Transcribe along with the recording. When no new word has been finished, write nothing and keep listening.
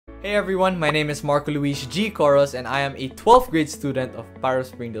Hey everyone, my name is Marco Luis G. Coros and I am a 12th grade student of Paro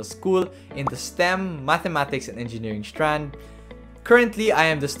Springdale School in the STEM, Mathematics and Engineering strand. Currently, I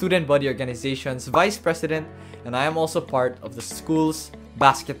am the Student Body Organization's Vice President and I am also part of the school's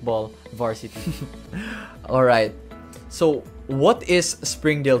basketball varsity. Alright, so what is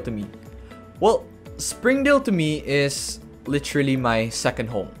Springdale to me? Well, Springdale to me is literally my second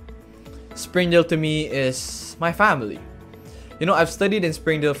home. Springdale to me is my family. You know, I've studied in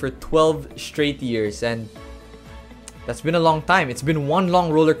Springdale for 12 straight years and that's been a long time. It's been one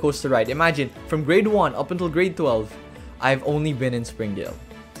long roller coaster ride. Imagine, from grade 1 up until grade 12, I've only been in Springdale.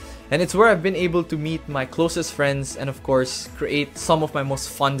 And it's where I've been able to meet my closest friends and of course, create some of my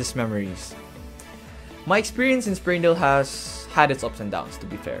most fondest memories. My experience in Springdale has had its ups and downs, to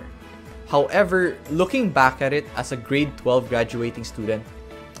be fair. However, looking back at it as a grade 12 graduating student,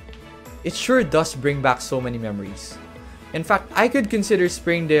 it sure does bring back so many memories. In fact, I could consider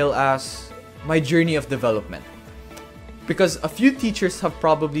Springdale as my journey of development. Because a few teachers have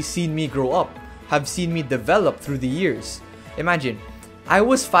probably seen me grow up, have seen me develop through the years. Imagine, I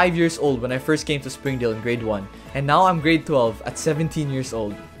was 5 years old when I first came to Springdale in grade 1, and now I'm grade 12 at 17 years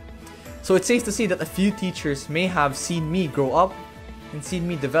old. So it's safe to say that a few teachers may have seen me grow up and seen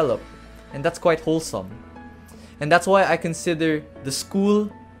me develop, and that's quite wholesome. And that's why I consider the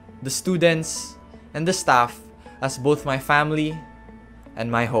school, the students, and the staff as both my family and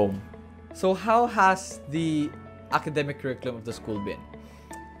my home. So how has the academic curriculum of the school been?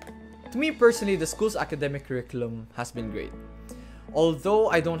 To me personally, the school's academic curriculum has been great. Although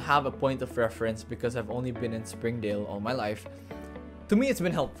I don't have a point of reference because I've only been in Springdale all my life, to me it's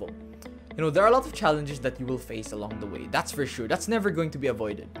been helpful. You know, there are a lot of challenges that you will face along the way, that's for sure. That's never going to be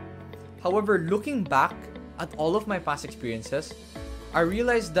avoided. However, looking back at all of my past experiences, I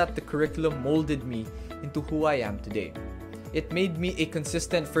realized that the curriculum molded me into who I am today. It made me a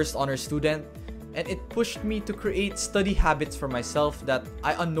consistent first honor student, and it pushed me to create study habits for myself that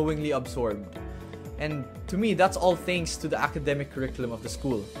I unknowingly absorbed. And to me, that's all thanks to the academic curriculum of the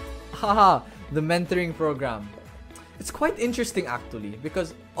school. Haha, the mentoring program. It's quite interesting actually,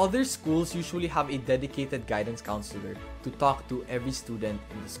 because other schools usually have a dedicated guidance counselor to talk to every student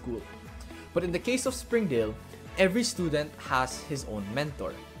in the school. But in the case of Springdale, every student has his own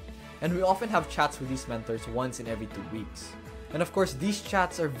mentor. And we often have chats with these mentors once in every 2 weeks. And of course, these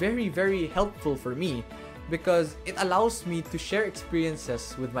chats are very helpful for me because it allows me to share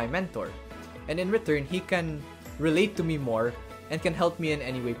experiences with my mentor. And in return, he can relate to me more and can help me in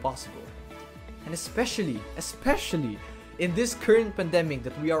any way possible. And especially in this current pandemic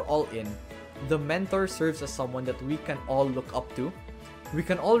that we are all in, the mentor serves as someone that we can all look up to, we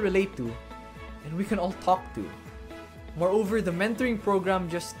can all relate to, and we can all talk to. Moreover, the mentoring program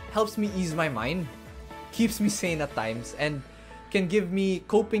just helps me ease my mind, keeps me sane at times, and can give me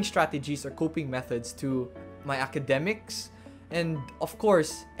coping strategies or coping methods to my academics and, of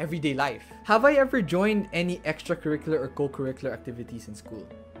course, everyday life. Have I ever joined any extracurricular or co-curricular activities in school?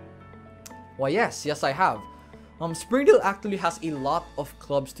 Why yes, I have. Springdale actually has a lot of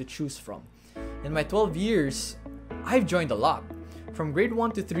clubs to choose from. In my 12 years, I've joined a lot. From grade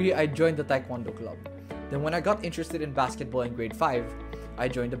 1 to 3, I joined the Taekwondo club. Then when I got interested in basketball in grade 5, I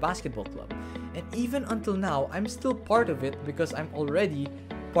joined the basketball club. And even until now, I'm still part of it because I'm already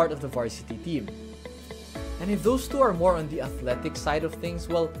part of the varsity team. And if those two are more on the athletic side of things,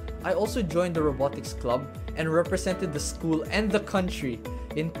 well, I also joined the robotics club and represented the school and the country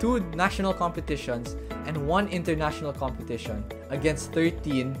in 2 national competitions and 1 international competition against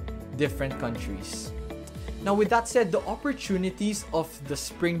 13 different countries. Now with that said, the opportunities of the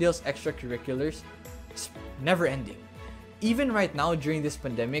Springdale's extracurriculars is never ending. Even right now during this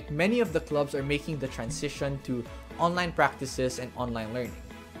pandemic, many of the clubs are making the transition to online practices and online learning.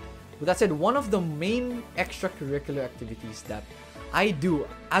 With that said, one of the main extracurricular activities that I do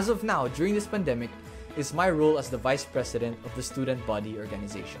as of now during this pandemic is my role as the Vice President of the Student Body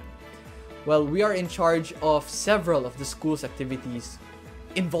Organization. Well, we are in charge of several of the school's activities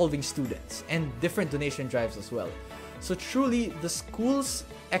involving students and different donation drives as well. So truly, the school's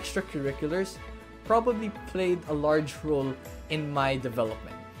extracurriculars probably played a large role in my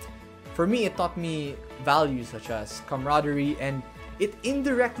development. For me, it taught me values such as camaraderie, and it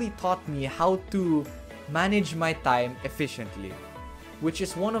indirectly taught me how to manage my time efficiently, which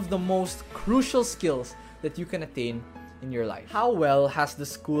is one of the most crucial skills that you can attain in your life. How well has the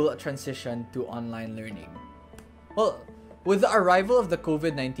school transitioned to online learning? Well, with the arrival of the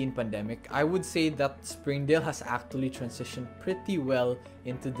COVID-19 pandemic, I would say that Springdale has actually transitioned pretty well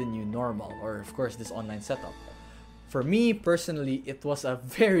into the new normal, or of course this online setup. For me personally, it was a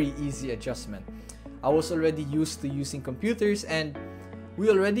very easy adjustment. I was already used to using computers and we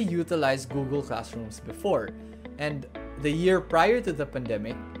already utilized Google Classrooms before. And the year prior to the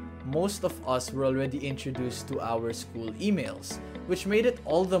pandemic, most of us were already introduced to our school emails, which made it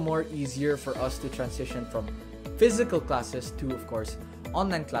all the more easier for us to transition from physical classes to, of course,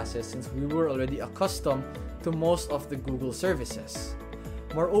 online classes, since we were already accustomed to most of the Google services.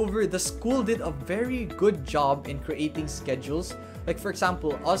 Moreover, the school did a very good job in creating schedules. Like for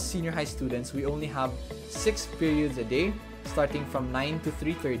example, us senior high students, we only have 6 periods a day, starting from 9 to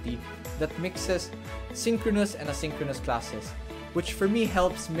 3:30, that mixes synchronous and asynchronous classes, which for me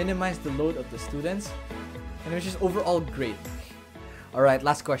helps minimize the load of the students, and which is overall great. Alright,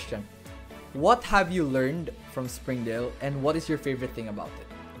 last question. What have you learned from Springdale, and what is your favorite thing about it?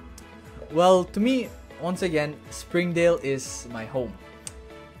 Well, to me, once again, Springdale is my home.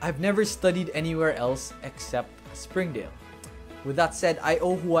 I've never studied anywhere else except Springdale. With that said, I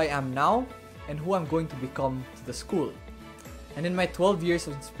owe who I am now and who I'm going to become to the school. And in my 12 years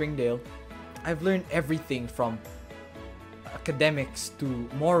of Springdale, I've learned everything from academics to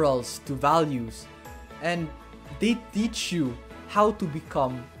morals to values, and they teach you how to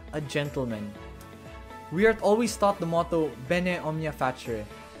become a gentleman. We are always taught the motto Bene Omnia Facere,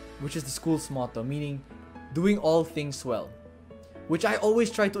 which is the school's motto, meaning doing all things well, which I always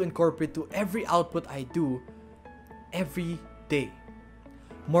try to incorporate to every output I do every day.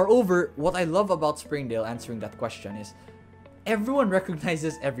 Moreover, what I love about Springdale, answering that question, is everyone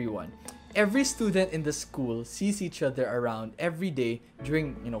recognizes everyone. Every student in the school sees each other around every day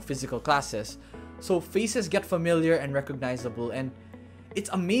during, physical classes. So faces get familiar and recognizable, and it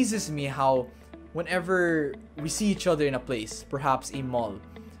amazes me how whenever we see each other in a place, perhaps a mall,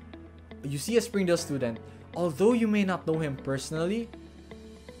 you see a Springdale student, although you may not know him personally,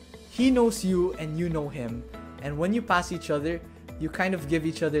 he knows you and you know him. And when you pass each other, you kind of give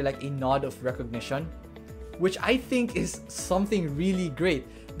each other like a nod of recognition, which I think is something really great,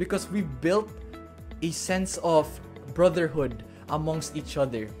 because we've built a sense of brotherhood amongst each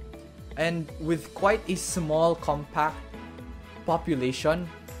other. And with quite a small, compact population,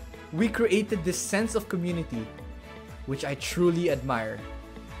 we created this sense of community, which I truly admire.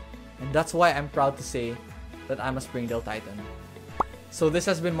 And that's why I'm proud to say that I'm a Springdale Titan. So this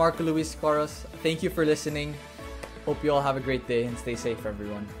has been Marco Luis Coros. Thank you for listening. Hope you all have a great day and stay safe,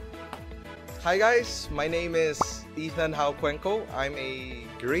 everyone. Hi guys, my name is Ethan Hao Cuenco. I'm a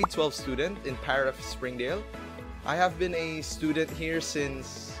grade 12 student in Paraf Springdale. I have been a student here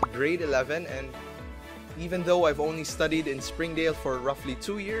since grade 11, and even though I've only studied in Springdale for roughly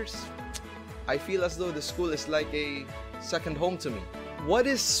 2 years, I feel as though the school is like a second home to me. What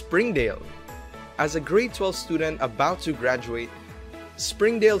is Springdale? As a grade 12 student about to graduate,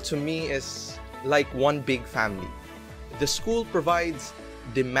 Springdale to me is like one big family. The school provides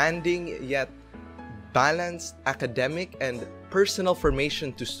demanding yet balanced academic and personal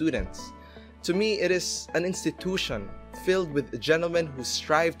formation to students. To me, it is an institution filled with gentlemen who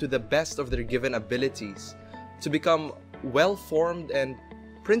strive to the best of their given abilities to become well-formed and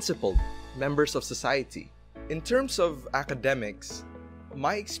principled members of society. In terms of academics,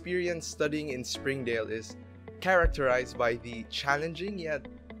 my experience studying in Springdale is characterized by the challenging yet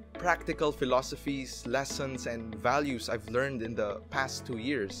practical philosophies, lessons, and values I've learned in the past 2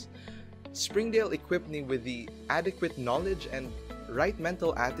 years. Springdale equipped me with the adequate knowledge and right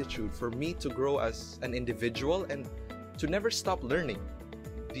mental attitude for me to grow as an individual and to never stop learning.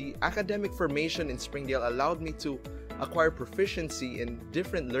 The academic formation in Springdale allowed me to acquire proficiency in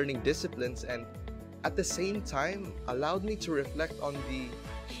different learning disciplines, and at the same time allowed me to reflect on the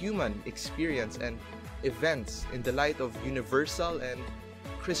human experience and events in the light of universal and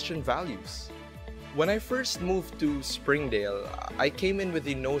Christian values. When I first moved to Springdale, I came in with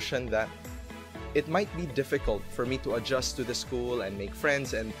the notion that it might be difficult for me to adjust to the school and make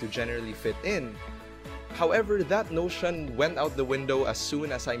friends and to generally fit in. However, that notion went out the window as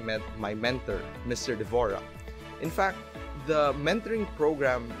soon as I met my mentor, Mr. Devora. In fact, the mentoring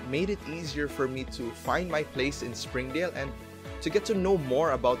program made it easier for me to find my place in Springdale and to get to know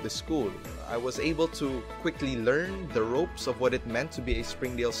more about the school. I was able to quickly learn the ropes of what it meant to be a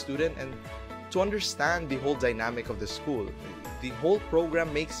Springdale student and to understand the whole dynamic of the school. The whole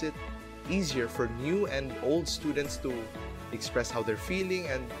program makes it easier for new and old students to express how they're feeling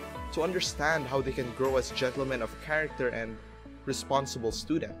and to understand how they can grow as gentlemen of character and responsible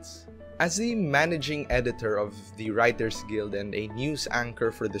students. As the managing editor of the Writers Guild and a news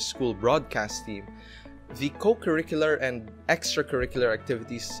anchor for the school broadcast team, the co-curricular and extracurricular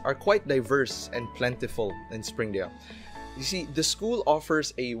activities are quite diverse and plentiful in Springdale. You see, the school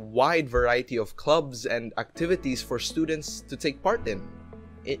offers a wide variety of clubs and activities for students to take part in.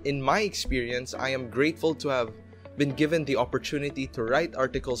 In my experience, I am grateful to have been given the opportunity to write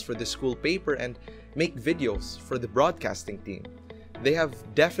articles for the school paper and make videos for the broadcasting team. They have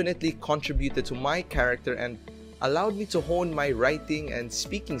definitely contributed to my character and allowed me to hone my writing and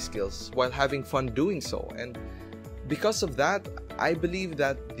speaking skills while having fun doing so. And because of that, I believe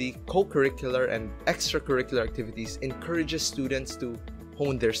that the co-curricular and extracurricular activities encourages students to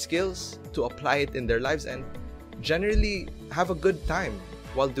hone their skills, to apply it in their lives, and generally have a good time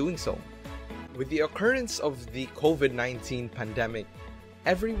while doing so. With the occurrence of the COVID-19 pandemic,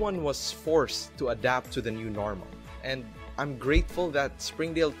 everyone was forced to adapt to the new normal. And I'm grateful that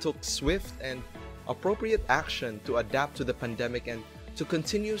Springdale took swift and appropriate action to adapt to the pandemic and to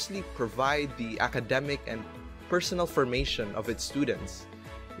continuously provide the academic and personal formation of its students.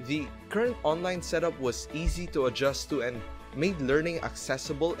 The current online setup was easy to adjust to and made learning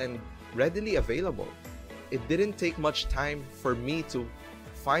accessible and readily available. It didn't take much time for me to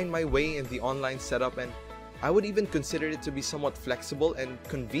find my way in the online setup, and I would even consider it to be somewhat flexible and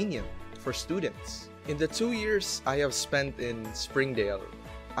convenient for students. In the 2 years I have spent in Springdale,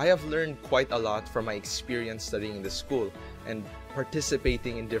 I have learned quite a lot from my experience studying in the school and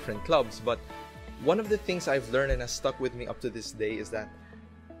participating in different clubs, but one of the things I've learned and has stuck with me up to this day is that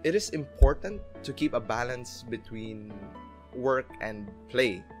it is important to keep a balance between work and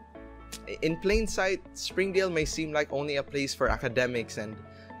play. In plain sight, Springdale may seem like only a place for academics and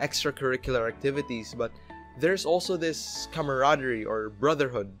extracurricular activities, but there's also this camaraderie or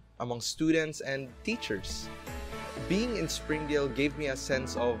brotherhood among students and teachers. Being in Springdale gave me a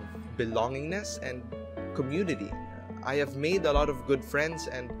sense of belongingness and community. I have made a lot of good friends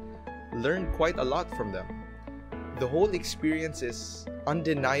and learned quite a lot from them. The whole experience is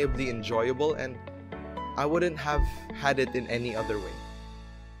undeniably enjoyable, and I wouldn't have had it in any other way.